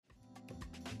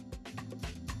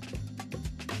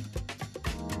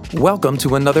Welcome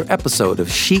to another episode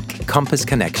of Chic Compass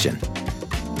Connection.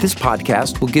 This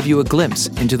podcast will give you a glimpse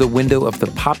into the window of the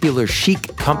popular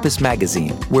Chic Compass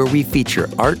magazine, where we feature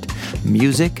art,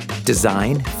 music,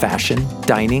 design, fashion,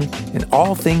 dining, and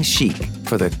all things chic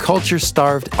for the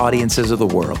culture-starved audiences of the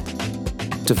world.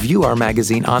 To view our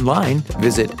magazine online,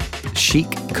 visit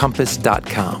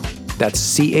chiccompass.com.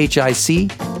 That's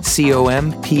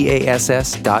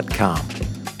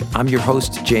ChicCompass.com. I'm your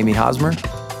host, Jamie Hosmer.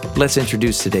 Let's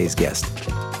introduce today's guest.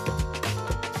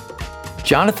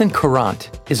 Jonathan Courant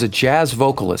is a jazz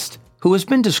vocalist who has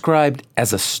been described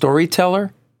as a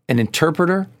storyteller, an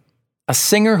interpreter, a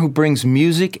singer who brings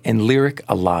music and lyric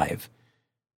alive.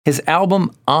 His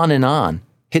album On and On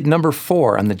hit number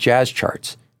 4 on the jazz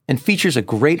charts and features a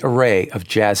great array of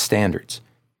jazz standards.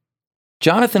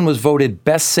 Jonathan was voted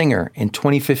Best Singer in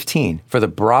 2015 for the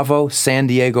Bravo San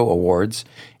Diego Awards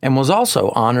and was also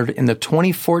honored in the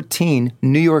 2014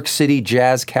 New York City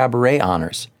Jazz Cabaret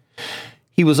Honors.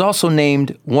 He was also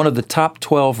named one of the top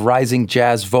 12 rising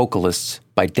jazz vocalists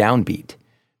by Downbeat.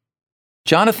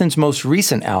 Jonathan's most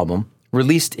recent album,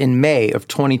 released in May of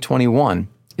 2021,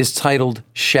 is titled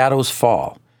Shadows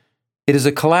Fall. It is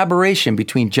a collaboration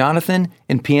between Jonathan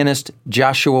and pianist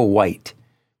Joshua White.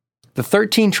 The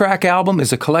 13-track album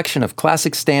is a collection of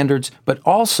classic standards, but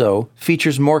also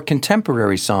features more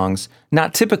contemporary songs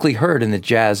not typically heard in the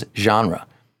jazz genre.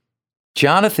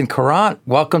 Jonathan Courant,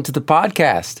 welcome to the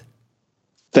podcast.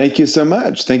 Thank you so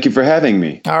much. Thank you for having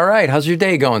me. All right. How's your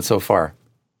day going so far?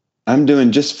 I'm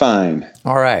doing just fine.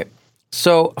 All right.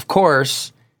 So, of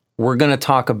course, we're going to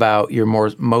talk about your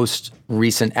most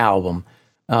recent album.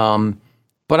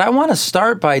 But I want to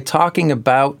start by talking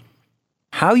about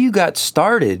how you got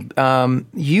started.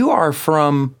 You're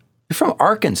from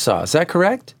Arkansas, is that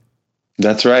correct?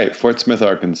 That's right, Fort Smith,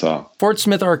 Arkansas. Fort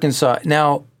Smith, Arkansas.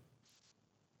 Now,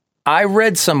 I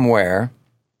read somewhere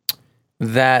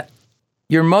that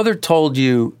your mother told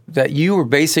you that you were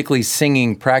basically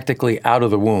singing practically out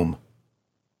of the womb.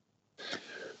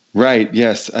 Right.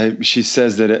 Yes. She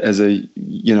says that as a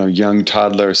young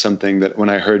toddler or something, that when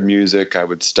I heard music, I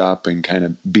would stop and kind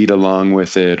of beat along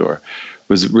with it, or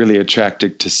was really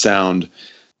attracted to sound.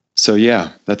 So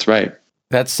yeah, that's right.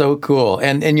 That's so cool.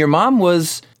 And your mom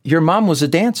was a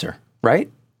dancer, right?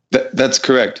 That's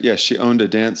correct. Yes, she owned a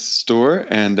dance store,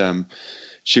 and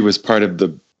she was part of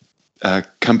the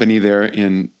company there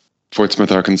in Fort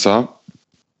Smith, Arkansas,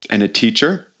 and a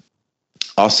teacher,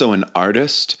 also an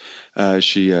artist.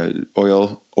 She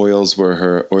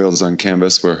oils on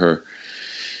canvas were her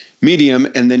medium,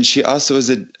 and then she also was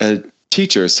a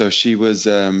teacher. So she was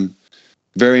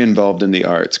very involved in the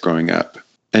arts growing up,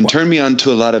 and turned me on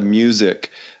to a lot of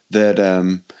music that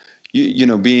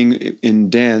being in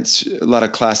dance, a lot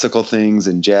of classical things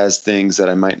and jazz things that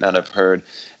I might not have heard.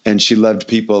 And she loved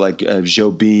people like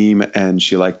Jobim, and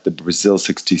she liked the Brazil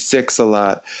 66 a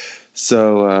lot.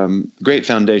 So great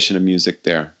foundation of music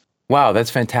there. Wow,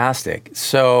 that's fantastic.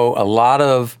 So a lot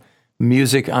of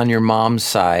music on your mom's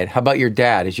side. How about your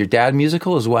dad? Is your dad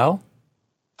musical as well?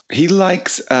 He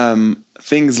likes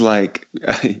things like,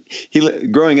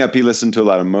 growing up, he listened to a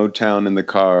lot of Motown in the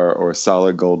car, or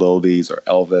solid gold oldies, or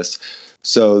Elvis.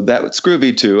 So that was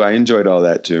groovy too. I enjoyed all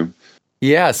that too.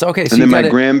 Yes. Okay. So and then my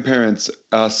grandparents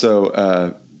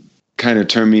also kind of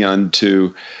turned me on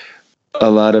to a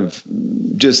lot of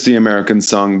just the American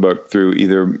songbook through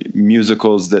either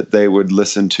musicals that they would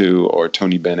listen to, or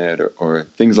Tony Bennett, or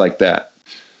things like that.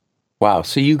 Wow.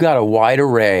 So you got a wide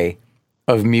array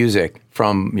of music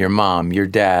from your mom, your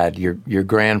dad, your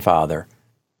grandfather.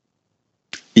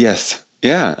 Yes.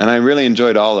 Yeah. And I really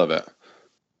enjoyed all of it.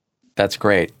 That's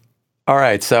great. All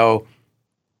right. So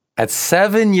at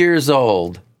 7 years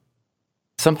old,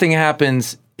 something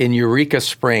happens in Eureka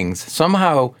Springs.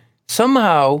 Somehow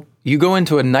you go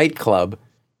into a nightclub,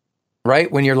 right,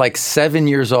 when you're like 7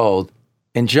 years old,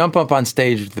 and jump up on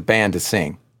stage with the band to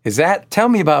sing. Tell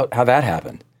me about how that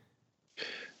happened.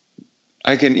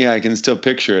 I can still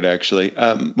picture it, actually.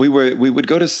 We would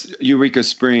go to Eureka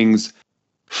Springs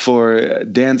for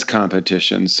dance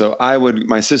competitions. So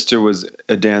my sister was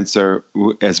a dancer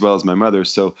as well as my mother.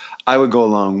 So I would go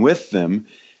along with them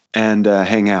and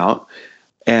hang out.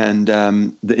 And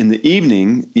in the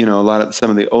evening, some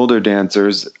of the older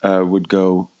dancers would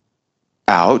go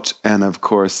out, and of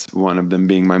course, one of them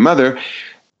being my mother.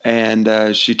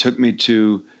 And she took me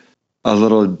to a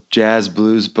little jazz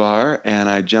blues bar, and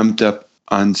I jumped up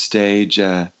on stage,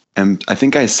 and I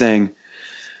think I sang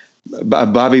a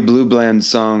Bobby Blue Bland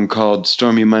song called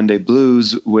Stormy Monday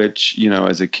Blues, which,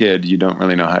 as a kid, you don't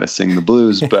really know how to sing the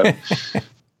blues, but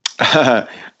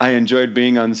I enjoyed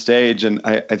being on stage, and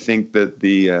I think that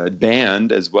the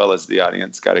band, as well as the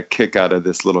audience, got a kick out of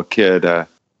this little kid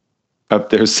up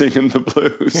there singing the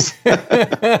blues.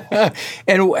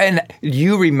 And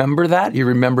you remember that? You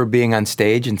remember being on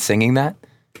stage and singing that?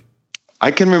 I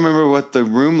can remember what the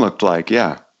room looked like.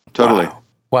 Yeah, totally.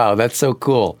 Wow, that's so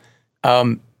cool.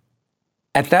 At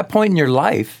that point in your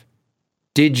life,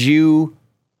 did you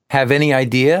have any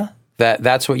idea that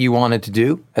that's what you wanted to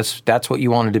do? That's what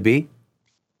you wanted to be?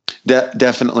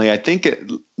 Definitely. I think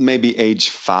maybe age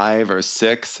 5 or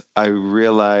 6, I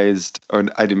realized,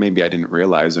 maybe I didn't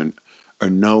realize or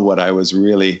know what I was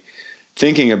really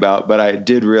thinking about, but I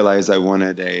did realize I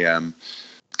wanted a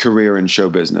career in show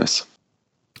business.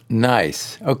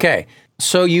 Nice. Okay.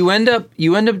 So you end up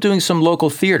doing some local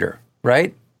theater,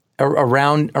 right?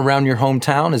 Around your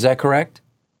hometown, is that correct?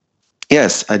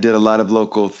 Yes, I did a lot of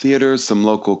local theater, some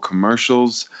local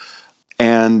commercials,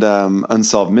 and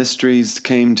Unsolved Mysteries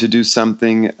came to do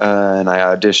something, and I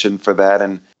auditioned for that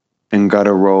and got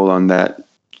a role on that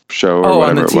show. Or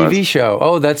on the TV TV show.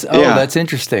 Oh, that's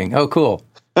interesting. Oh, cool.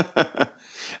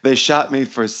 They shot me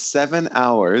for 7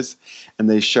 hours, and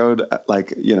they showed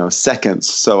seconds.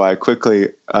 So I quickly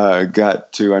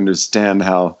got to understand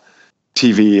how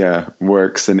TV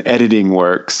works and editing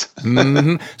works.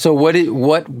 Mm-hmm. So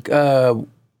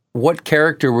what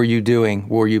character were you doing?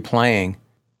 Were you playing?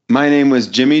 My name was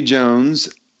Jimmy Jones,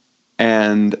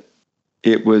 and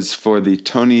it was for the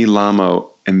Tony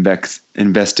Lamo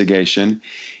investigation.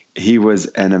 He was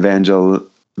an evangelist,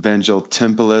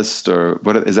 or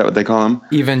what is that what they call him?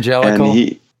 Evangelical.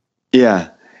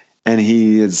 And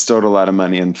he had stored a lot of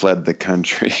money and fled the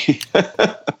country.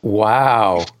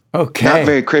 Wow. Okay. Not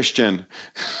very Christian.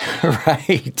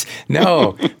 Right.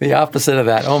 No, the opposite of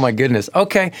that. Oh my goodness.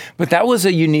 Okay. But that was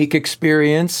a unique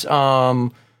experience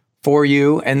for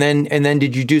you. And then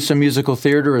did you do some musical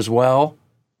theater as well?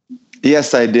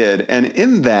 Yes, I did. And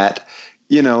in that,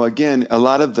 again, a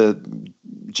lot of the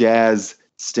jazz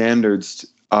standards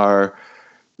are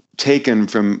taken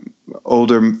from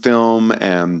older film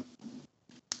and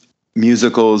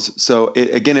musicals. So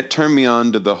it turned me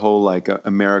on to the whole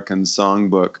American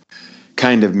songbook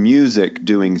kind of music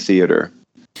doing theater.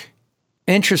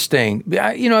 Interesting.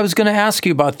 I was going to ask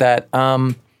you about that.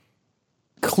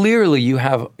 Clearly you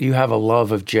have a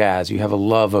love of jazz. You have a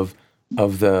love of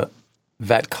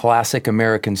that classic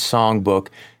American songbook.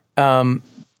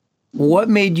 What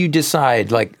made you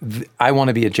decide I want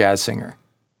to be a jazz singer?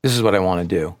 This is what I want to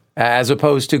do, as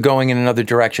opposed to going in another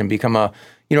direction, become a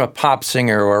pop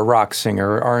singer or a rock singer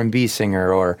or R&B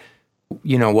singer or,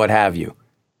 what have you.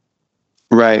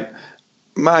 Right.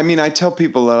 I mean, I tell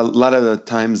people a lot of the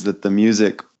times that the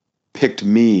music picked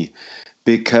me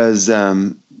because,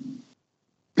 in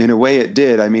a way it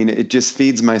did. I mean, it just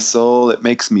feeds my soul. It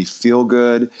makes me feel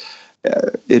good.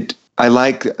 I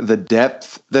like the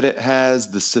depth that it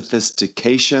has, the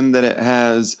sophistication that it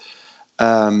has,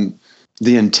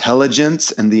 the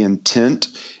intelligence and the intent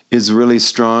is really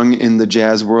strong in the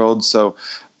jazz world. So,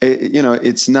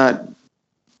 it's not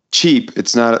cheap.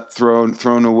 It's not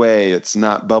thrown away. It's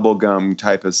not bubblegum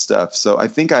type of stuff. So I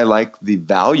think I like the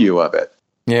value of it.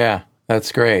 Yeah,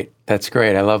 that's great. That's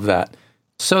great. I love that.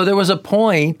 So there was a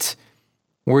point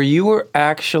where you were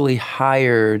actually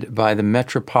hired by the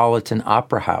Metropolitan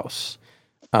Opera House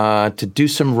to do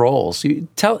some roles.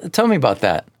 Tell me about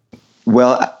that.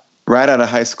 Well, right out of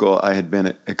high school, I had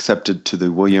been accepted to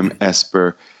the William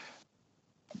Esper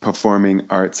Performing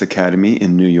Arts Academy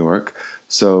in New York.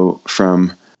 So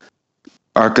from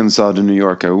Arkansas to New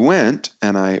York I went,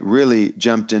 and I really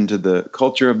jumped into the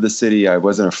culture of the city. I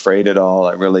wasn't afraid at all.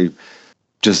 I really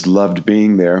just loved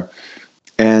being there.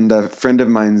 And a friend of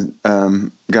mine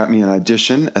got me an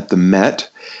audition at the Met,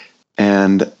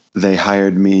 and they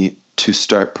hired me to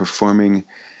start performing,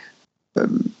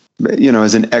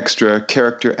 as an extra,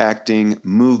 character acting,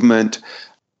 movement.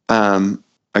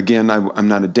 Again, I'm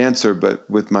not a dancer, but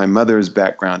with my mother's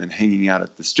background and hanging out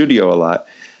at the studio a lot,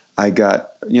 I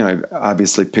got, I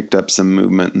obviously picked up some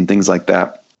movement and things like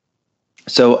that.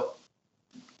 So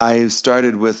I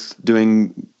started with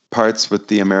doing parts with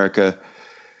the America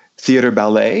Theater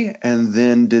Ballet, and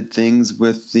then did things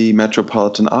with the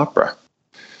Metropolitan Opera.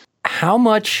 How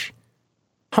much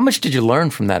did you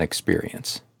learn from that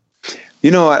experience?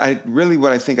 What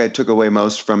I think I took away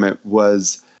most from it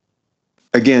was,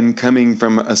 again, coming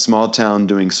from a small town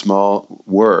doing small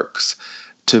works,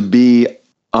 to be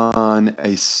on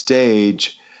a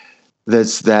stage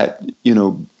that's that,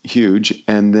 huge,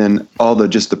 and then all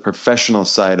the professional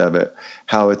side of it,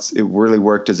 how it really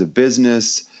worked as a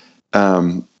business,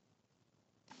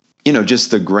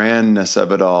 just the grandness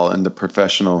of it all and the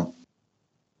professional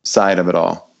side of it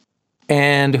all.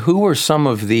 And who were some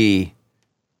of the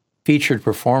featured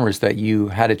performers that you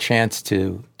had a chance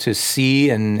to see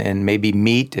and maybe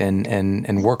meet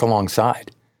and work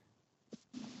alongside?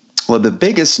 Well, the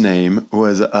biggest name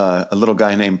was a little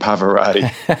guy named Pavarotti.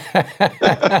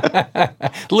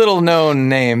 Little known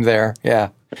name there, yeah.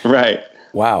 Right.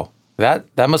 Wow, that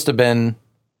must have been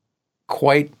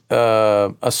quite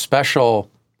a special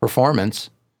performance.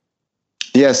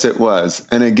 Yes, it was.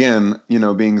 And again,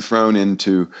 being thrown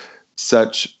into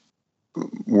such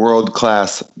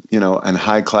world-class, and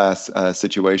high-class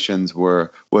situations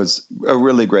was a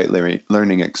really great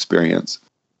learning experience.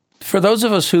 For those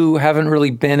of us who haven't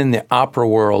really been in the opera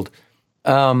world,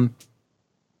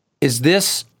 is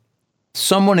this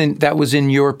someone that was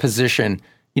in your position?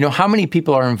 How many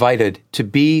people are invited to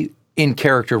be in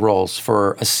character roles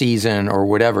for a season or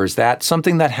whatever? Is that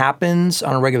something that happens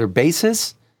on a regular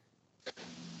basis?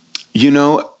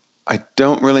 I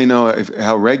don't really know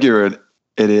how regular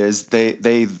it is.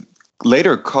 They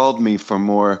later called me for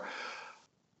more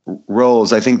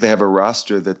roles. I think they have a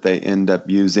roster that they end up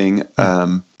using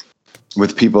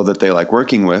with people that they like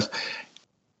working with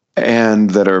and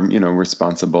that are,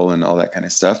 responsible and all that kind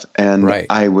of stuff. And right.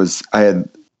 I was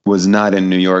not in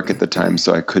New York at the time,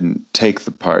 so I couldn't take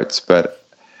the parts, but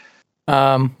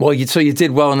so you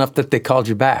did well enough that they called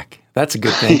you back. That's a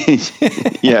good thing.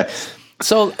 Yes.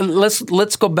 So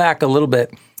let's go back a little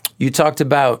bit. You talked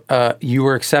about you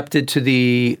were accepted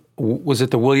to was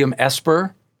it the William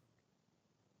Esper?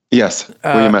 Yes,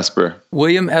 William Esper.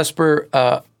 William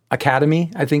Esper Academy,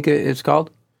 I think it's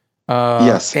called.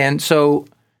 Yes. And so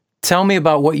tell me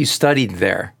about what you studied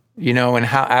there, and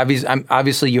how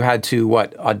obviously you had to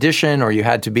audition, or you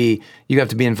have to be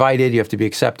invited, you have to be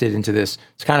accepted into this.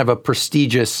 It's kind of a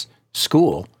prestigious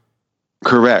school.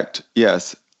 Correct.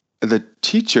 Yes. The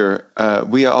teacher,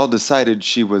 we all decided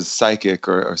she was psychic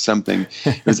or something.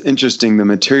 It was interesting. The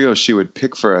material she would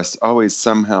pick for us always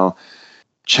somehow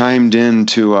chimed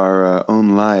into our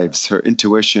own lives. Her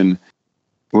intuition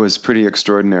was pretty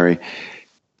extraordinary.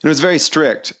 It was very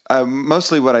strict.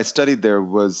 Mostly what I studied there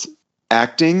was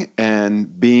acting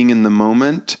and being in the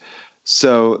moment.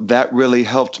 So that really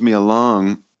helped me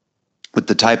along with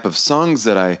the type of songs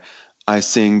that I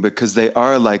sing, because they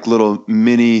are like little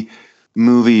mini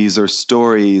movies or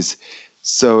stories.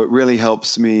 So it really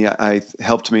helped me, I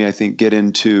think, get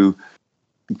into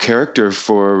character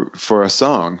for a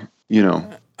song,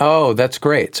 Oh, that's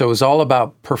great. So it was all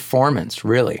about performance,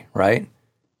 really, right?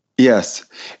 Yes.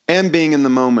 And being in the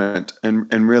moment and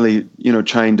really,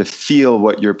 trying to feel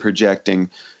what you're projecting,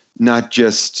 not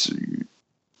just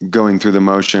going through the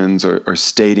motions or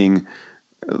stating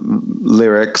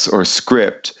lyrics or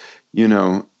script.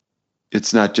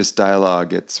 It's not just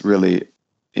dialogue, it's really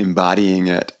embodying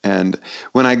it. And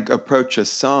when I approach a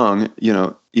song,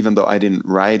 even though I didn't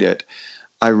write it,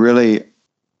 I really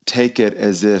take it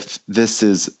as if this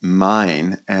is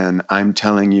mine and I'm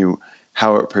telling you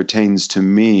how it pertains to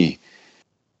me,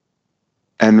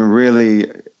 and really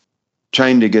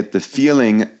trying to get the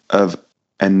feeling of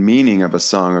and meaning of a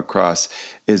song across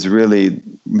is really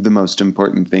the most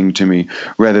important thing to me,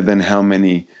 rather than how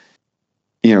many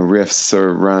riffs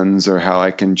or runs, or how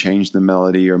I can change the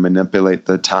melody or manipulate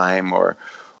the time or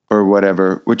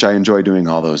whatever, which I enjoy doing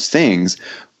all those things.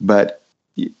 But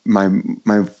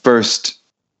my first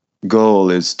goal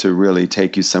is to really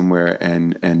take you somewhere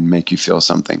and make you feel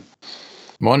something.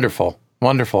 Wonderful.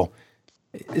 Wonderful.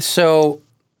 So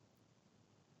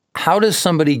how does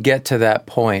somebody get to that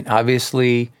point?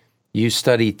 Obviously, you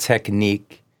study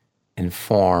technique and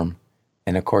form.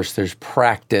 And of course, there's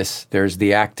practice. There's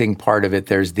the acting part of it.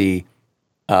 There's the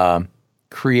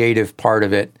creative part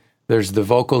of it. There's the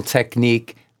vocal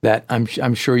technique that I'm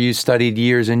sure you studied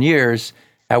years and years.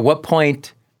 At what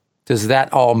point does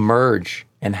that all merge?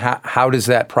 And how does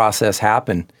that process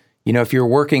happen? If you're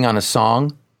working on a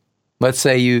song, let's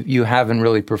say you haven't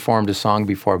really performed a song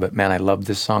before, but man, I love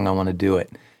this song. I want to do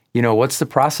it. What's the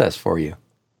process for you?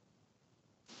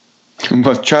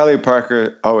 Well, Charlie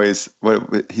Parker always,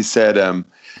 what he said,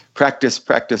 practice,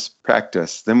 practice,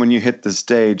 practice. Then when you hit the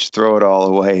stage, throw it all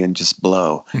away and just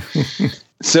blow.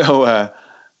 So,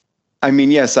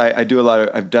 yes, I do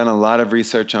I've done a lot of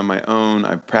research on my own.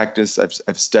 I've practiced,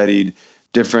 I've studied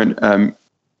different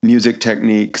music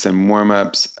techniques and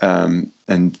warm-ups,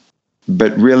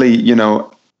 but really,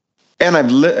 and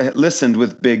I've listened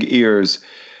with big ears,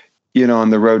 on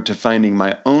the road to finding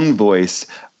my own voice,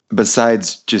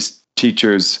 besides just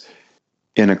teachers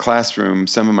in a classroom.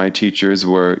 Some of my teachers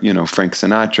were, Frank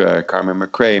Sinatra, Carmen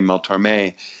McRae, Mel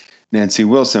Torme, Nancy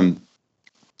Wilson.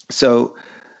 So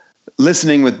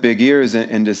listening with big ears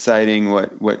and deciding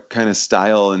what kind of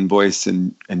style and voice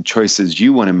and choices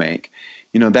you want to make.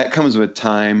 That comes with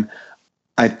time.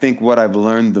 I think what I've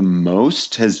learned the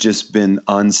most has just been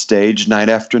on stage night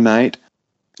after night,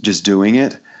 just doing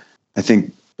it. I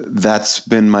think that's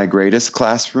been my greatest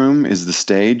classroom, is the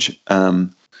stage.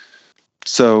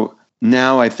 So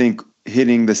now I think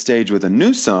hitting the stage with a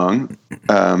new song,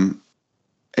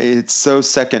 it's so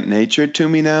second nature to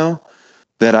me now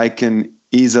that I can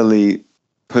easily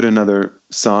put another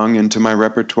song into my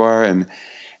repertoire. And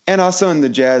also in the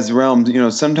jazz realm,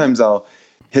 sometimes I'll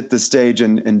hit the stage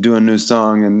and do a new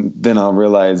song, and then I'll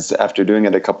realize after doing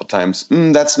it a couple times,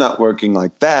 that's not working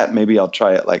like that. Maybe I'll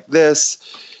try it like this,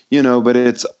 but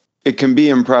it can be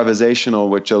improvisational,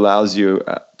 which allows you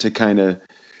to kind of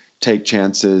take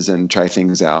chances and try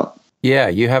things out. Yeah,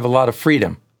 you have a lot of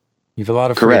freedom. You have a lot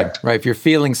of Correct. freedom, right? If you're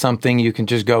feeling something, you can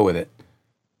just go with it.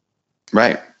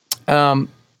 Right.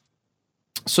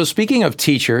 So speaking of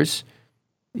teachers,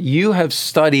 you have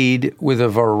studied with a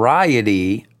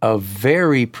variety of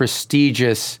very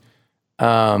prestigious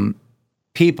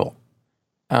people.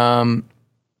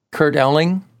 Kurt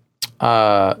Elling,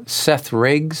 Seth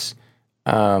Riggs.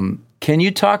 Can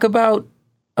you talk about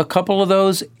a couple of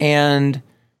those, and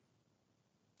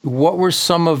what were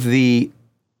some of the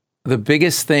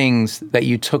biggest things that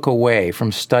you took away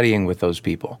from studying with those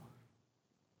people?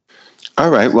 All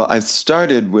right. Well, I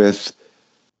started with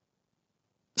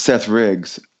Seth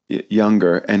Riggs,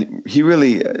 younger, and he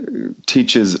really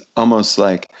teaches almost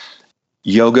like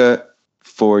yoga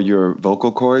for your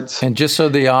vocal cords. And just so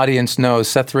the audience knows,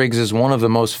 Seth Riggs is one of the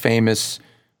most famous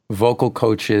vocal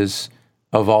coaches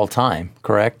of all time,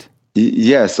 correct?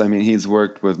 Yes. I mean, he's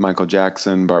worked with Michael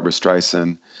Jackson, Barbra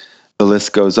Streisand, the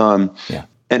list goes on. Yeah.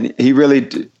 And he really,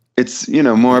 it's,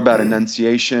 more about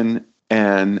enunciation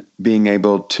and being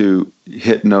able to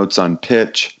hit notes on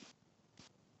pitch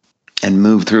and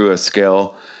move through a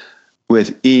scale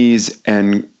with ease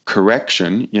and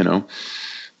correction,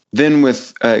 Then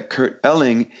with Kurt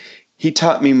Elling, he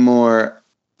taught me more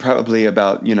probably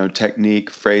about, technique,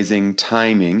 phrasing,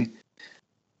 timing,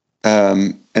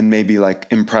 and maybe like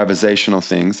improvisational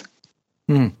things.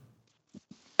 And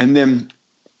then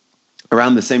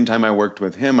around the same time I worked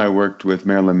with him, I worked with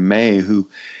Marilyn May, who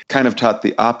kind of taught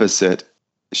the opposite.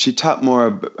 She taught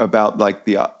more about like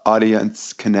the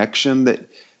audience connection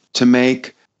to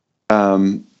make,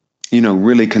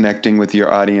 really connecting with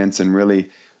your audience, and really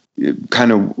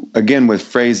kind of, again, with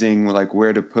phrasing, like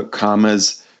where to put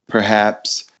commas,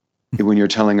 perhaps, when you're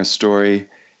telling a story,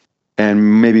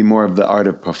 and maybe more of the art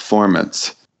of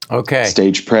performance. Okay.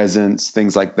 Stage presence,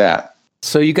 things like that.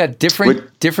 So you got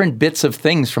different bits of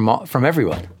things from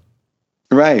everyone.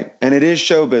 Right. And it is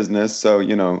show business. So,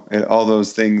 all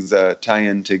those things tie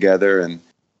in together and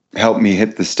help me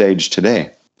hit the stage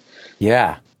today.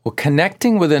 Yeah. Well,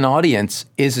 connecting with an audience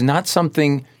is not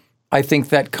something I think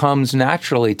that comes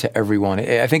naturally to everyone.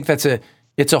 I think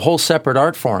it's a whole separate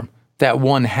art form that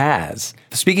one has.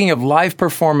 Speaking of live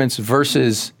performance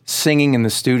versus singing in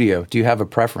the studio, do you have a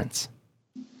preference?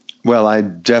 Well, I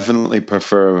definitely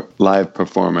prefer live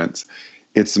performance.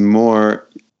 It's more,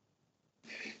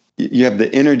 you have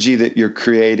the energy that you're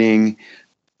creating.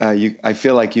 I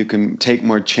feel like you can take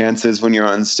more chances when you're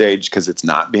on stage because it's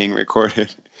not being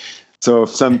recorded. So if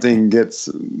something gets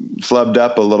flubbed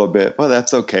up a little bit, well,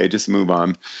 that's okay. Just move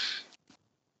on.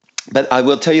 But I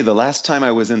will tell you, the last time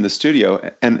I was in the studio,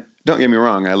 and don't get me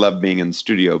wrong, I love being in the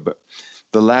studio, but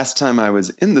the last time I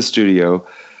was in the studio,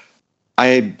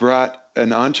 I brought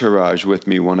an entourage with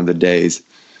me one of the days,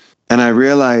 and I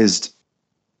realized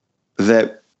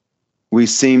that we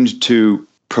seemed to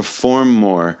perform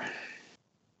more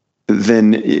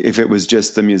than if it was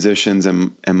just the musicians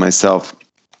and myself.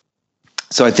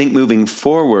 So I think moving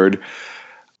forward,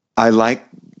 I like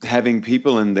having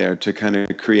people in there to kind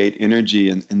of create energy,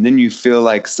 and then you feel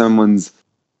like someone's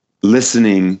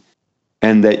listening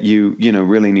and that you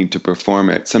really need to perform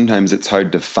it. Sometimes it's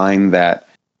hard to find that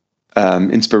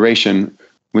inspiration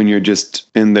when you're just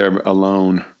in there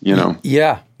alone,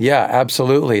 Yeah,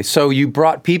 absolutely. So you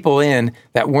brought people in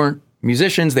that weren't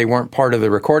musicians, they weren't part of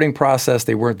the recording process,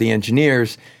 they weren't the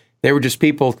engineers, they were just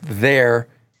people there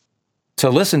to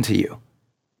listen to you.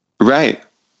 Right.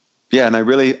 Yeah, and I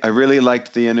really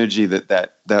liked the energy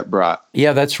that brought.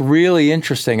 Yeah, that's really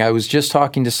interesting. I was just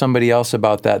talking to somebody else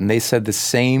about that, and they said the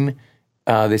same.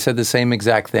 They said the same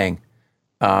exact thing.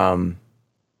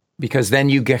 Because then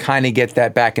you kind of get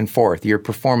that back and forth. You're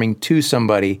performing to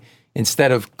somebody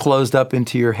instead of closed up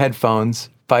into your headphones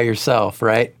by yourself,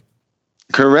 right?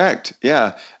 Correct.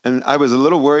 Yeah, and I was a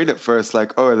little worried at first,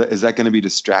 like, oh, is that going to be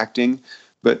distracting?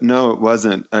 But no, it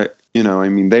wasn't.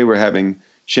 They were having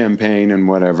champagne and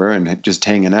whatever, and just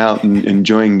hanging out and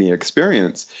enjoying the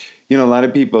experience. A lot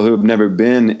of people who have never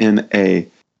been in a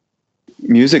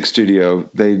music studio,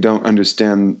 they don't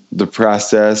understand the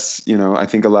process. I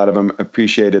think a lot of them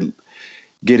appreciated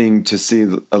getting to see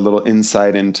a little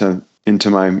insight into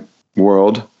my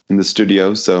world in the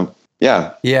studio. So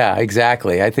yeah. Yeah,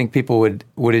 exactly. I think people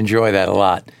would enjoy that a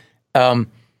lot.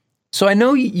 So I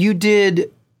know you did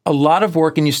a lot of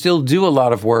work, and you still do a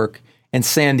lot of work in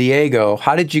San Diego.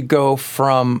 How did you go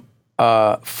from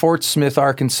Fort Smith,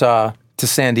 Arkansas to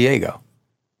San Diego?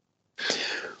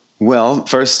 Well,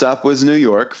 first stop was New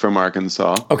York from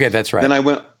Arkansas. Okay, that's right. Then I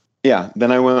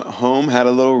went home, had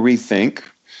a little rethink,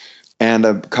 and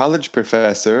a college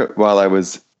professor, while I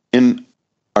was in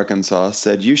Arkansas,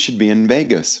 said, "You should be in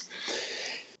Vegas."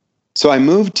 So I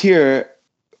moved here,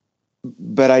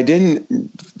 but I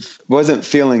wasn't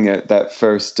feeling it that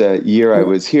first year I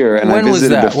was here. And when I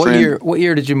visited was that? a friend. What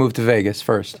year did you move to Vegas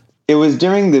first? It was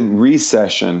during the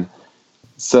recession.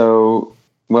 So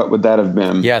what would that have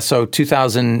been? Yeah, so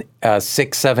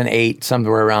 2006, 7, 8,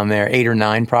 somewhere around there. 8 or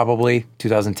 9 probably,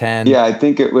 2010. Yeah, I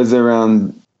think it was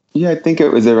around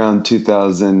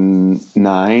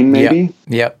 2009 maybe.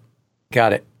 Yep.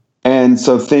 Got it. And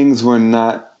so things were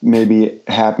not maybe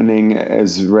happening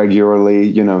as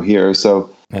regularly, here. So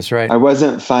that's right. I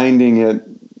wasn't finding it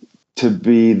to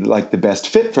be like the best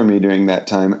fit for me during that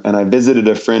time. And I visited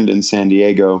a friend in San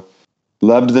Diego,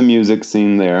 loved the music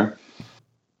scene there,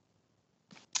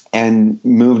 and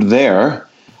moved there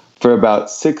for about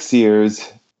 6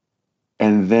 years,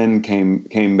 and then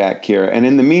came back here. And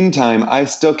in the meantime, I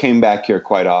still came back here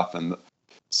quite often.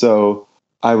 So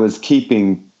I was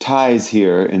keeping ties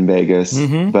here in Vegas,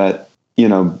 but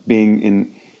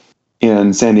being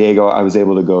in San Diego, I was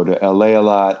able to go to LA a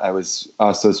lot. I was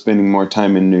also spending more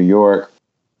time in New York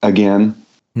again.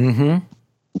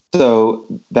 So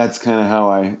that's kind of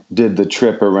how I did the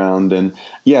trip around. And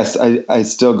yes, I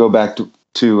still go back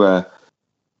to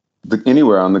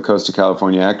anywhere on the coast of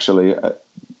California, actually,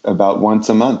 about once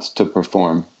a month to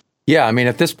perform. Yeah, I mean,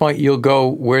 at this point, you'll go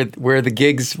where the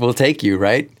gigs will take you,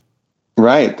 right?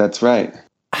 Right, that's right.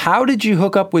 How did you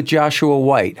hook up with Joshua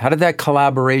White? How did that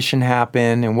collaboration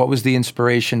happen, and what was the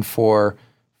inspiration for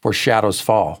Shadows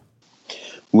Fall?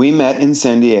 We met in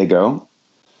San Diego,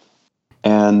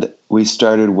 and we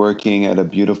started working at a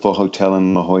beautiful hotel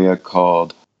in La Jolla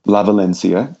called La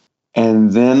Valencia.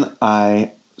 And then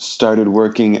I started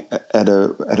working at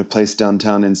a place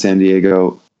downtown in San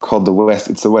Diego called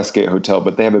it's the Westgate Hotel,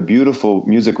 but they have a beautiful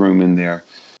music room in there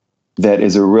that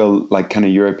is a real kind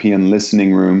of European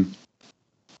listening room.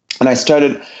 And I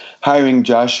started hiring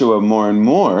Joshua more and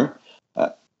more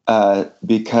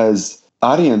because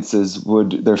audiences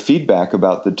their feedback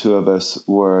about the two of us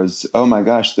was, "Oh my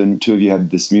gosh, the two of you have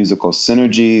this musical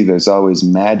synergy. There's always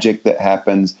magic that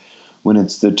happens when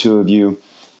it's the two of you."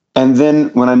 And then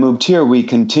when I moved here, we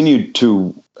continued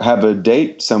to have a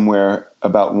date somewhere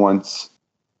about once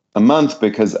a month,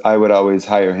 because I would always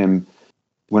hire him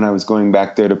when I was going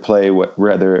back there to play,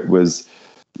 whether it was,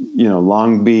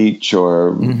 Long Beach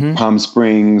or Palm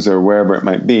Springs or wherever it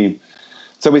might be.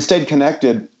 So we stayed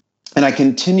connected, and I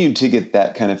continued to get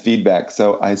that kind of feedback.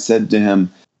 So I said to him,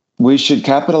 "We should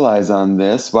capitalize on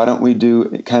this. Why don't we do,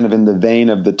 kind of in the vein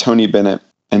of the Tony Bennett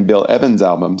and Bill Evans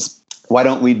albums, why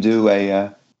don't we do a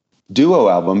duo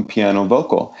album, piano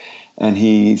vocal?" And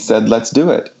he said, "Let's do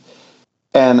it."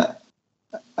 And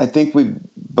I think we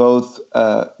both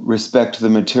respect the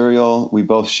material. We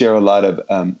both share a lot of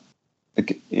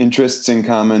interests in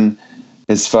common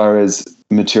as far as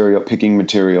picking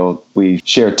material. We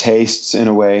share tastes in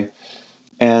a way,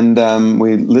 and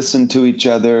we listen to each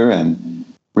other and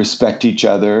respect each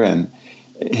other. And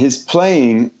his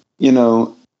playing,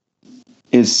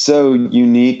 is so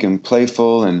unique and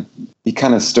playful, and he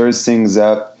kind of stirs things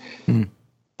up. And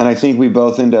I think we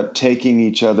both end up taking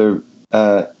each other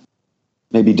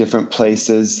maybe different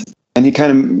places. And he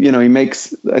kind of,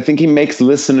 he makes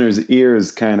listeners' ears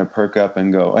kind of perk up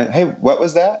and go, "Hey, what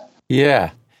was that?" Yeah.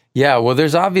 Yeah. Well,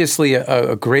 there's obviously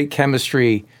a great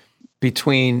chemistry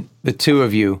between the two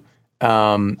of you.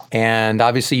 And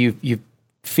obviously you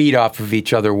feed off of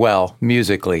each other well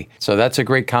musically. So that's a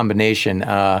great combination.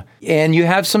 And you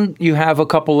have a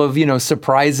couple of,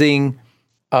 surprising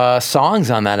songs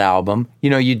on that album.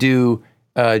 You do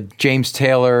James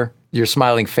Taylor, Your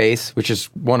Smiling Face, which is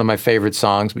one of my favorite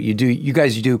songs, but you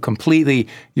guys do completely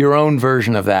your own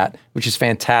version of that, which is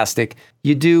fantastic.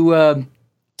 You do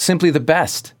Simply the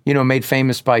Best, made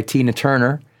famous by Tina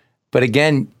Turner, but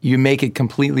again, you make it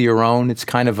completely your own. It's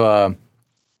kind of a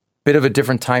bit of a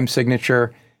different time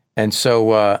signature. And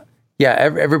so,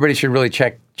 everybody should really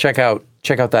check out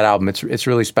that album. It's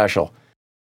really special.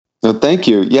 So thank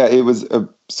you. Yeah, it was a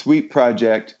sweet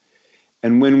project.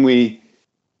 And when we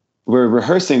were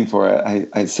rehearsing for it,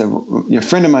 I said, well, a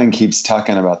friend of mine keeps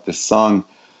talking about this song,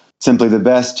 Simply the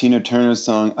Best, Tina Turner's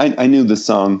song. I knew the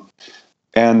song.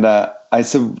 And I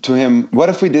said to him, what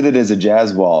if we did it as a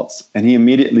jazz waltz? And he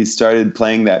immediately started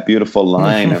playing that beautiful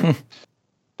line.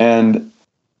 And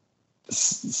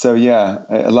so, yeah,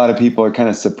 a lot of people are kind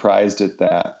of surprised at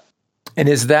that. And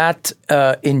is that,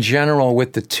 in general,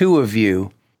 with the two of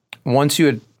you, once you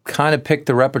had kind of picked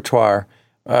the repertoire,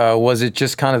 was it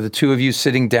just kind of the two of you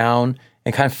sitting down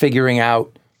and kind of figuring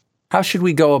out, how should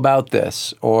we go about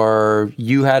this? Or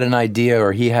you had an idea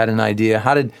or he had an idea?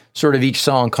 How did sort of each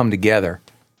song come together?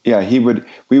 Yeah,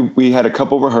 we had a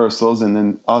couple rehearsals, and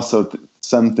then also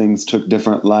some things took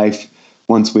different life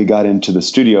once we got into the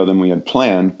studio than we had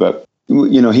planned. But,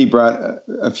 he brought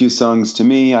a few songs to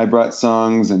me, I brought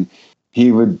songs, and he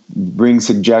would bring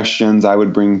suggestions, I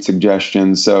would bring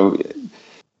suggestions. So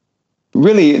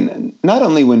really, not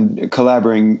only when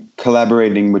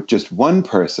collaborating with just one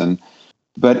person,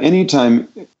 but anytime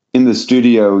in the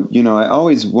studio, I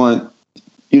always want,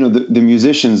 the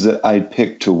musicians that I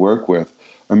pick to work with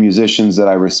are musicians that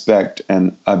I respect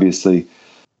and obviously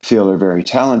feel are very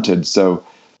talented. So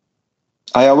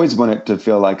I always want it to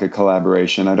feel like a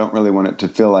collaboration. I don't really want it to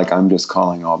feel like I'm just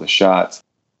calling all the shots.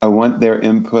 I want their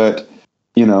input.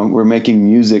 We're making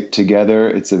music together.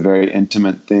 It's a very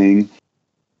intimate thing.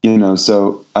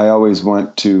 So I always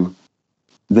want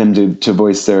them to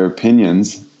voice their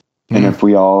opinions. Mm-hmm. And if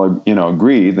we all,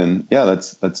 agree, then yeah,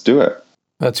 let's do it.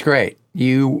 That's great.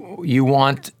 You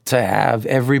want to have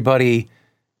everybody,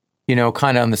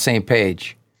 kind of on the same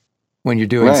page when you're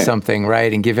doing something,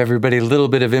 right? And give everybody a little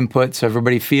bit of input so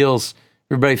everybody feels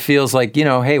like,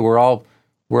 hey, we're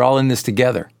all in this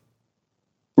together.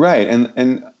 Right.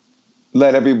 And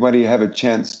let everybody have a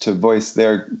chance to voice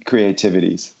their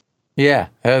creativities. Yeah,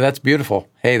 that's beautiful.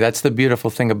 Hey, that's the beautiful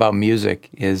thing about music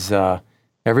is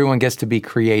everyone gets to be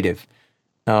creative.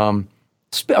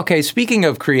 Okay, speaking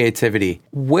of creativity,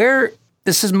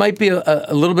 might be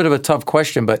a little bit of a tough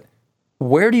question, but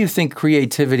where do you think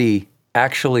creativity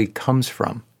actually comes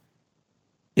from?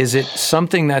 Is it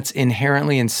something that's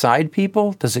inherently inside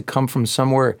people? Does it come from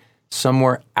somewhere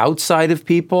outside of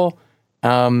people?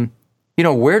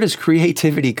 Where does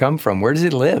creativity come from? Where does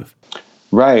it live?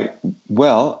 Right.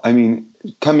 Well,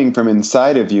 coming from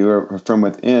inside of you or from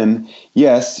within,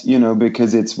 yes,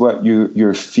 because it's what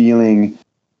you're feeling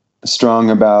strong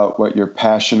about, what you're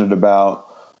passionate about,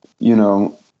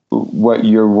 what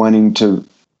you're wanting to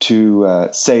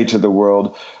say to the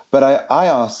world. But I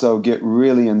also get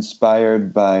really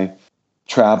inspired by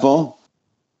travel,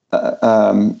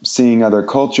 seeing other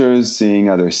cultures, seeing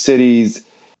other cities.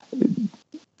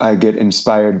 I get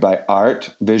inspired by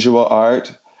art, visual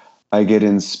art. I get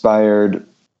inspired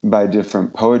by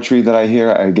different poetry that I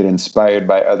hear. I get inspired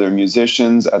by other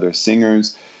musicians, other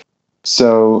singers.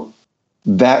 So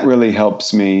that really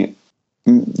helps me.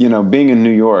 Being in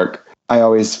New York, I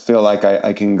always feel like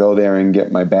I can go there and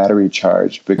get my battery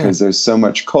charged because there's so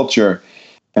much culture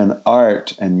and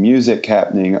art and music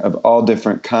happening of all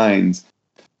different kinds.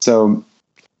 So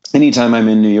anytime I'm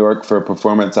in New York for a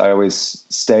performance, I always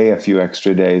stay a few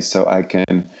extra days so I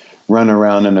can run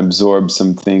around and absorb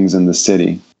some things in the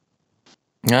city.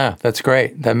 Yeah, that's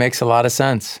great. That makes a lot of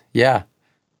sense. Yeah.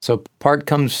 So part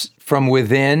comes from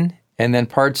within, and then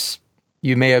parts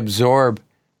you may absorb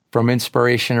from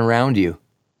inspiration around you.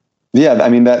 Yeah,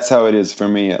 that's how it is for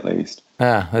me, at least.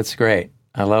 Ah, that's great.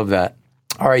 I love that.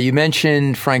 All right, you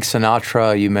mentioned Frank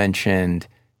Sinatra. You mentioned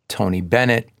Tony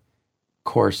Bennett. Of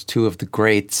course, two of the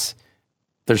greats.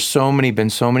 There's been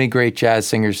so many great jazz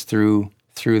singers through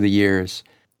the years.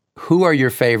 Who are your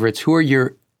favorites? Who are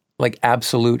your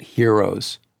absolute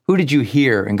heroes? Who did you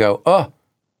hear and go, oh,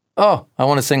 I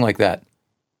want to sing like that?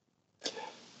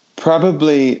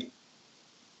 Probably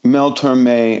Mel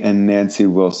Torme and Nancy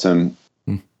Wilson.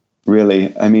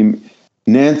 Really.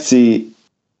 Nancy,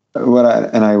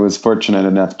 I was fortunate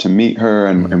enough to meet her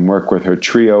and work with her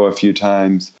trio a few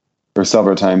times or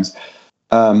several times.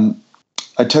 I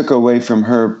took away from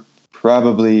her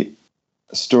probably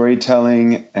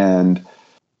storytelling and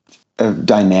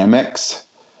dynamics.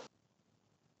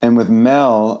 And with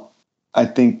Mel, I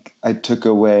think I took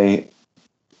away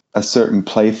a certain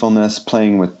playfulness,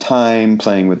 playing with time,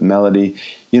 playing with melody.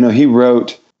 He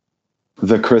wrote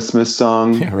the Christmas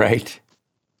song. Right.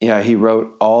 Yeah, he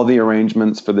wrote all the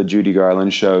arrangements for the Judy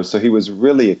Garland show. So he was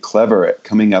really clever at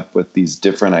coming up with these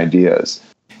different ideas.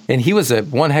 And he was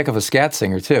one heck of a scat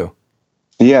singer, too.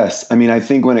 Yes. I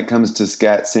think when it comes to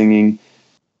scat singing,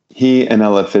 he and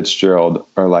Ella Fitzgerald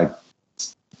are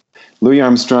Louis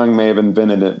Armstrong may have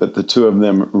invented it, but the two of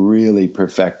them really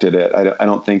perfected it. I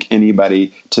don't think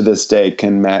anybody to this day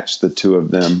can match the two of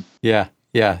them. Yeah,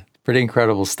 pretty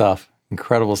incredible stuff.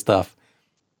 Incredible stuff.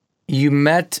 You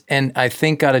met and I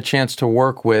think got a chance to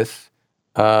work with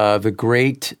the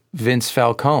great Vince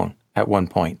Falcone at one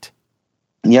point.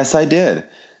 Yes, I did.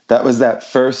 That was that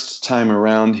first time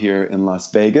around here in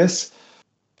Las Vegas,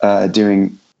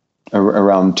 during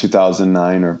around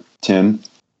 2009 or 10.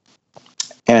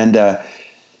 And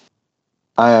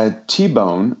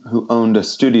T-Bone, who owned a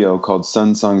studio called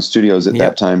Sun Song Studios at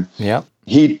that time,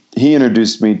 he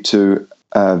introduced me to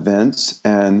Vince,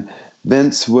 and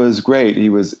Vince was great. He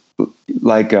was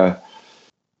like a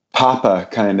papa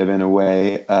kind of in a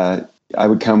way. I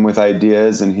would come with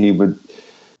ideas and he would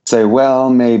say,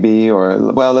 well, maybe,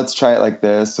 or, well, let's try it like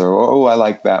this, or, oh, I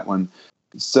like that one.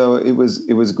 So it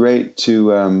was great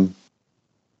to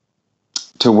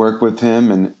work with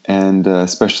him and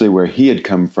especially where he had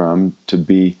come from, to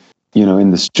be,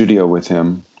 in the studio with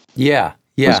him. Yeah.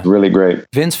 It was really great.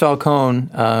 Vince Falcone,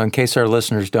 in case our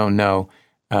listeners don't know,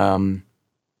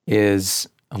 is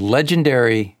a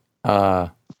legendary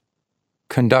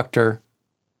conductor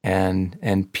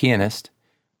and pianist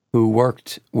who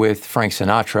worked with Frank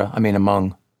Sinatra,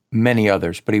 among many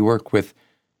others, but he worked with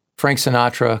Frank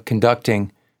Sinatra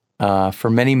conducting for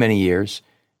many, many years,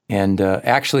 and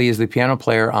actually is the piano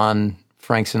player on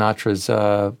Frank Sinatra's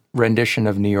rendition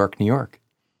of New York, New York,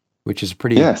 which is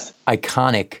pretty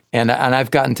iconic. And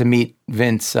I've gotten to meet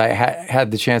Vince. I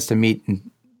had the chance to meet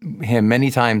him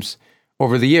many times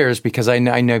over the years because I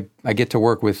know I get to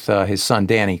work with his son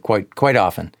Danny quite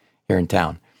often here in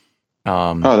town.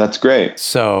 Oh, that's great.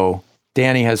 So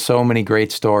Danny has so many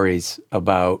great stories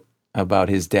about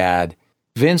his dad.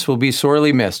 Vince will be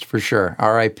sorely missed for sure.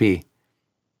 R.I.P.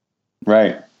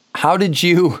 Right. How did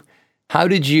you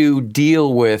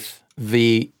deal with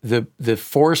the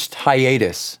forced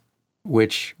hiatus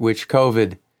which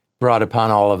COVID brought upon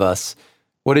all of us?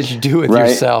 What did you do with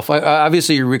yourself?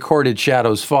 Obviously, you recorded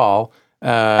Shadows Fall.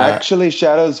 Actually,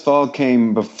 Shadows Fall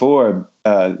came before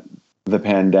the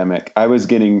pandemic. I was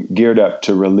getting geared up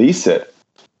to release it.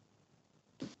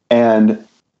 And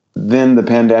then the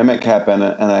pandemic happened,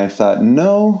 and I thought,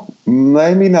 no,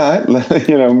 maybe not.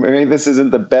 Maybe this isn't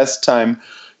the best time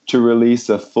to release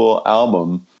a full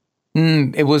album.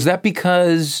 Was that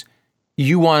because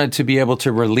you wanted to be able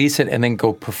to release it and then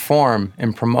go perform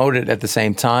and promote it at the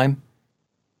same time?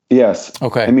 Yes.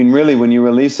 Okay. Really, when you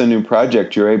release a new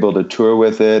project, you're able to tour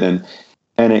with it, and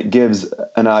it gives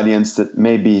an audience that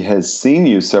maybe has seen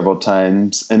you several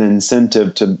times an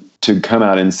incentive to come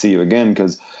out and see you again,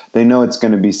 because they know it's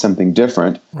going to be something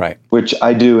different. Right. Which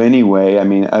I do anyway.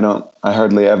 I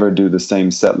hardly ever do the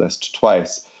same set list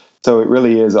twice. So it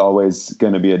really is always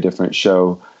going to be a different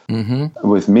show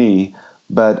with me,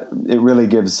 but it really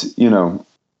gives,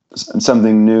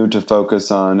 something new to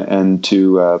focus on and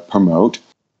to promote.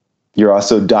 You're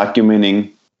also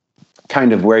documenting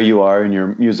kind of where you are in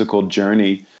your musical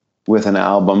journey with an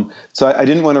album. So I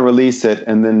didn't want to release it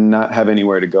and then not have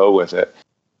anywhere to go with it.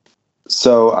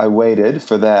 So I waited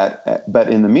for that. But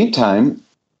in the meantime,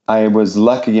 I was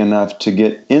lucky enough to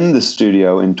get in the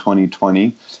studio in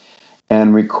 2020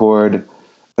 and record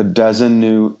a dozen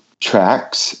new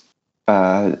tracks,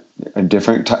 a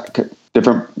different,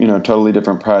 totally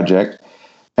different project.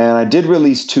 And I did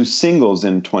release 2 singles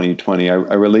in 2020. I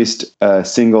released a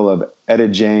single of Etta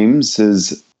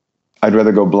James's I'd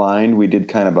Rather Go Blind. We did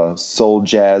kind of a soul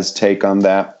jazz take on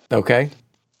that. Okay.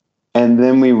 And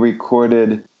then we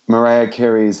recorded Mariah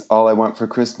Carey's All I Want for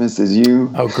Christmas Is You.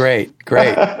 Oh, great.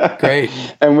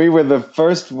 And we were the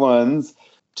first ones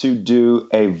to do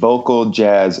a vocal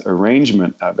jazz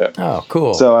arrangement of it. Oh,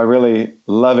 cool. So I really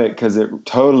love it because it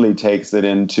totally takes it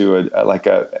into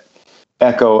a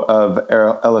echo of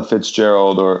Ella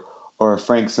Fitzgerald or a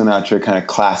Frank Sinatra kind of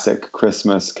classic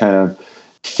Christmas kind of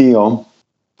feel.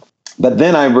 But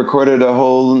then I recorded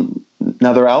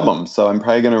another album, so I'm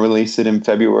probably going to release it in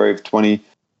February of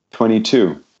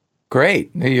 2022.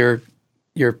 Great. You're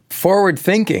forward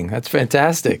thinking. That's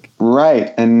fantastic.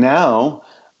 Right. And now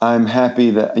I'm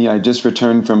happy that I just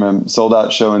returned from a sold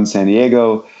out show in San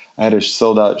Diego. I had a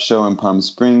sold out show in Palm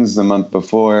Springs the month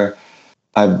before.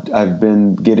 I've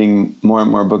been getting more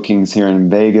and more bookings here in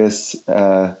Vegas,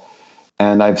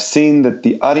 and I've seen that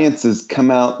the audiences come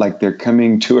out like they're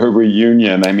coming to a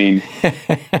reunion.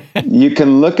 You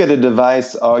can look at a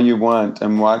device all you want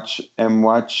and watch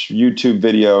YouTube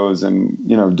videos and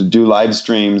to do live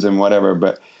streams and whatever,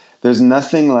 but there's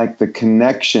nothing like the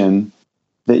connection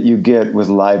that you get with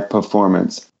live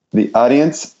performance. The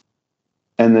audience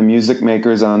and the music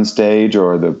makers on stage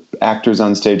or the actors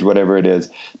on stage, whatever it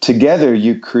is, together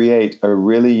you create a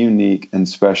really unique and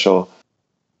special,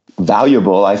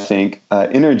 valuable, I think,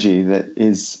 energy that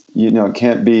is,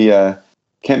 can't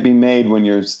be made when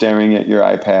you're staring at your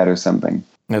iPad or something.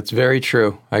 That's very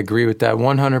true. I agree with that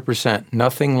 100%.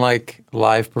 Nothing like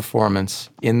live performance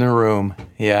in the room.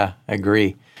 Yeah, I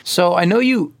agree. So I know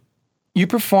you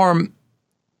perform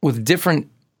with different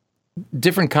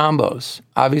combos.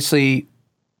 Obviously,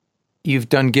 you've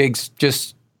done gigs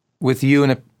just with you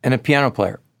and a piano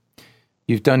player.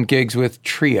 You've done gigs with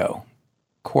trio,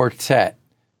 quartet.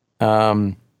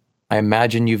 I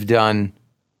imagine you've done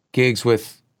gigs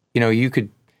with, you could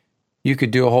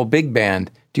do a whole big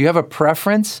band. Do you have a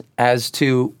preference as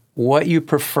to what you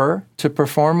prefer to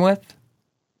perform with?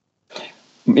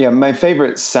 Yeah, my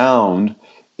favorite sound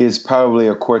is probably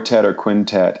a quartet or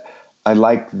quintet. I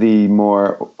like the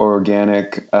more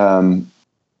organic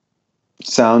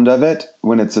sound of it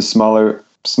when it's a smaller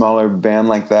band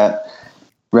like that,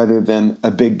 rather than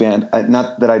a big band.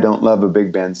 Not that I don't love a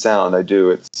big band sound. I do.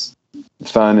 It's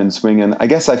fun and swinging. I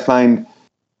guess I find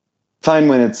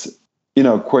when it's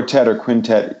quartet or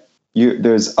quintet,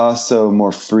 there's also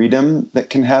more freedom that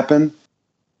can happen.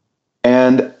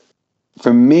 And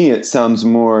for me, it sounds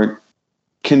more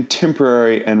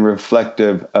contemporary and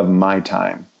reflective of my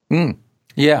time.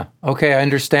 Yeah. Okay. I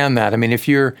understand that. I mean, if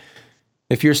you're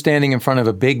standing in front of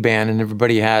a big band and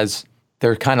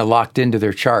they're kind of locked into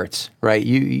their charts, right?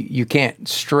 You can't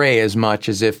stray as much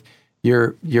as if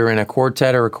you're in a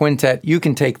quartet or a quintet. You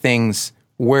can take things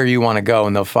where you want to go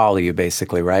and they'll follow you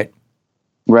basically, right?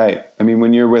 Right. I mean,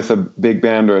 when you're with a big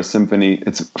band or a symphony,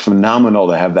 it's phenomenal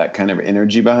to have that kind of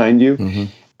energy behind you. Mm-hmm.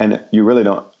 And you really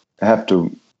don't have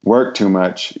to work too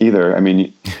much either. I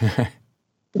mean,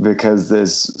 because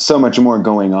there's so much more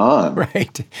going on.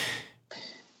 Right.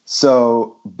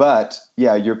 So, but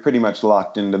yeah, you're pretty much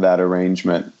locked into that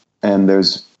arrangement. And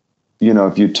there's,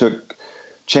 if you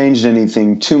changed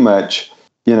anything too much,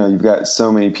 you've got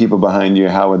so many people behind you.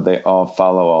 How would they all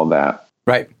follow all that?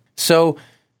 Right. So,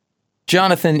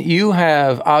 Jonathan, you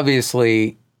have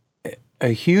obviously a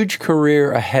huge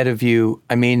career ahead of you.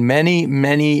 I mean, many,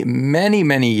 many, many,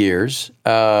 many years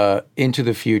into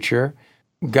the future.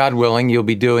 God willing, you'll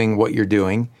be doing what you're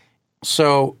doing.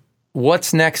 So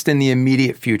what's next in the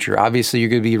immediate future? Obviously, you're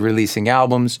going to be releasing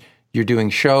albums. You're doing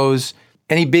shows.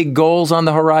 Any big goals on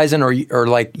the horizon, or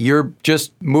like you're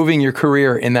just moving your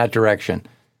career in that direction?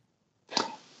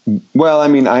 Well, I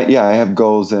mean, I have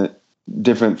goals and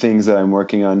different things that I'm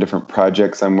working on, different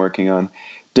projects I'm working on,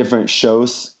 different show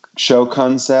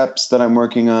concepts that I'm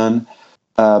working on.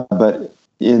 But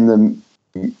in the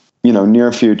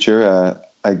near future,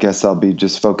 I guess I'll be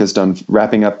just focused on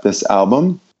wrapping up this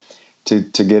album to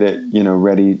get it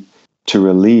ready to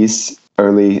release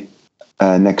early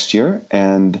next year,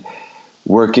 and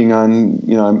working on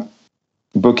I'm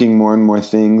booking more and more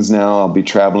things now. I'll be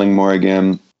traveling more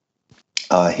again.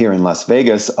 Here in Las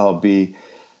Vegas, I'll be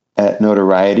at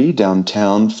Notoriety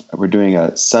downtown. We're doing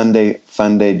a Sunday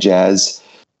Fun Day Jazz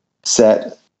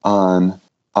set on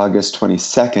August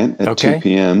 22nd at 2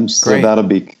 p.m. So Great. That'll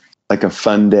be like a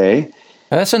fun day.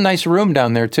 That's a nice room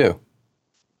down there too.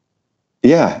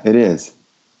 Yeah, it is.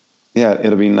 Yeah,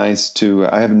 it'll be nice to.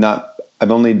 I've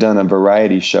only done a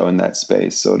variety show in that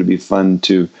space, so it'll be fun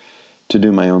to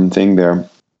do my own thing there.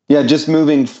 Yeah, just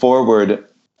moving forward,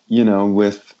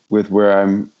 with where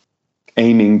I'm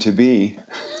aiming to be.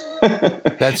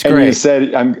 That's And great. you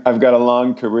said I've got a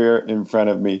long career in front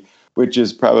of me, which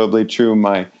is probably true.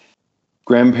 My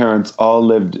grandparents all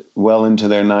lived well into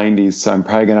their 90s, so I'm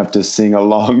probably gonna have to sing a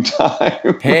long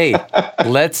time. Hey,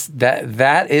 that's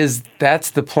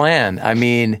the plan. I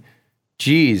mean,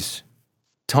 geez,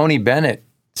 Tony Bennett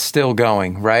still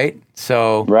going, right?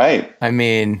 So, right. I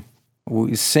mean,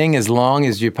 sing as long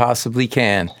as you possibly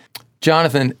can.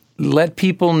 Jonathan, let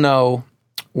people know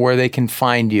where they can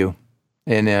find you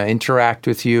and interact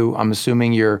with you. I'm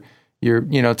assuming you're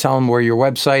tell them where your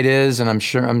website is, and I'm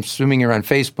assuming you're on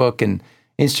Facebook and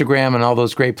Instagram and all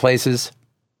those great places.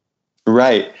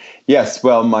 Right. Yes.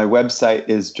 Well, my website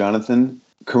is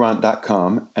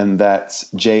jonathankarrant.com, and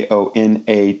that's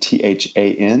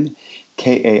JonathanKarrant.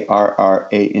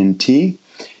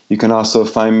 You can also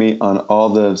find me on all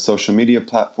the social media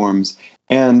platforms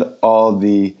and all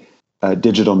the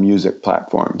digital music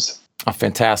platforms. Oh,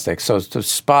 fantastic. So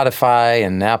Spotify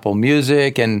and Apple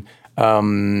Music. And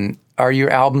are your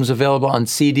albums available on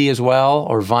CD as well,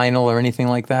 or vinyl or anything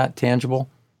like that, tangible?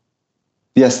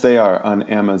 Yes, they are. On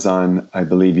Amazon, I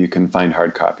believe you can find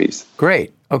hard copies.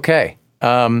 Great. Okay.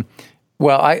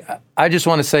 Well, I just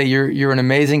want to say you're an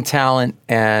amazing talent,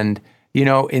 and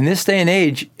in this day and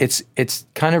age, it's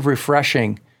kind of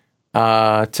refreshing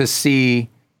to see,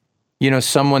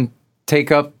 someone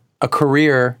take up a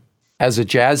career as a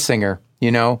jazz singer.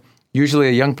 Usually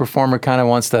a young performer kind of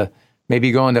wants to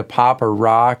maybe go into pop or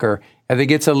rock, or I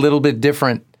think it's a little bit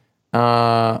different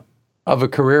of a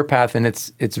career path, and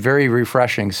it's very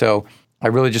refreshing. So I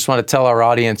really just want to tell our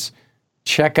audience,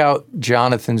 check out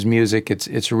Jonathan's music.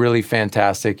 It's really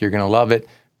fantastic. You're going to love it.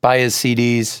 Buy his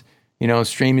CDs,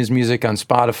 stream his music on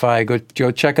Spotify.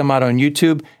 Go check him out on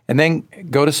YouTube, and then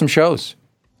go to some shows.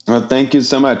 Well, thank you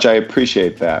so much. I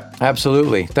appreciate that.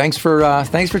 Absolutely. Thanks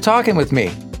for talking with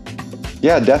me.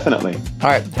 Yeah, definitely. All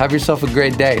right. Have yourself a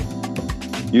great day.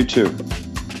 You too.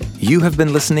 You have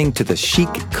been listening to the Chic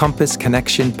Compass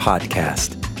Connection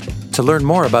podcast. To learn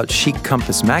more about Chic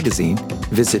Compass magazine,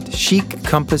 visit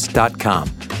chiccompass.com.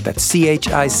 That's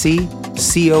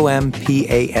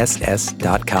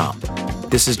ChicCompass.com.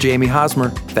 This is Jamie Hosmer.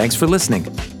 Thanks for listening.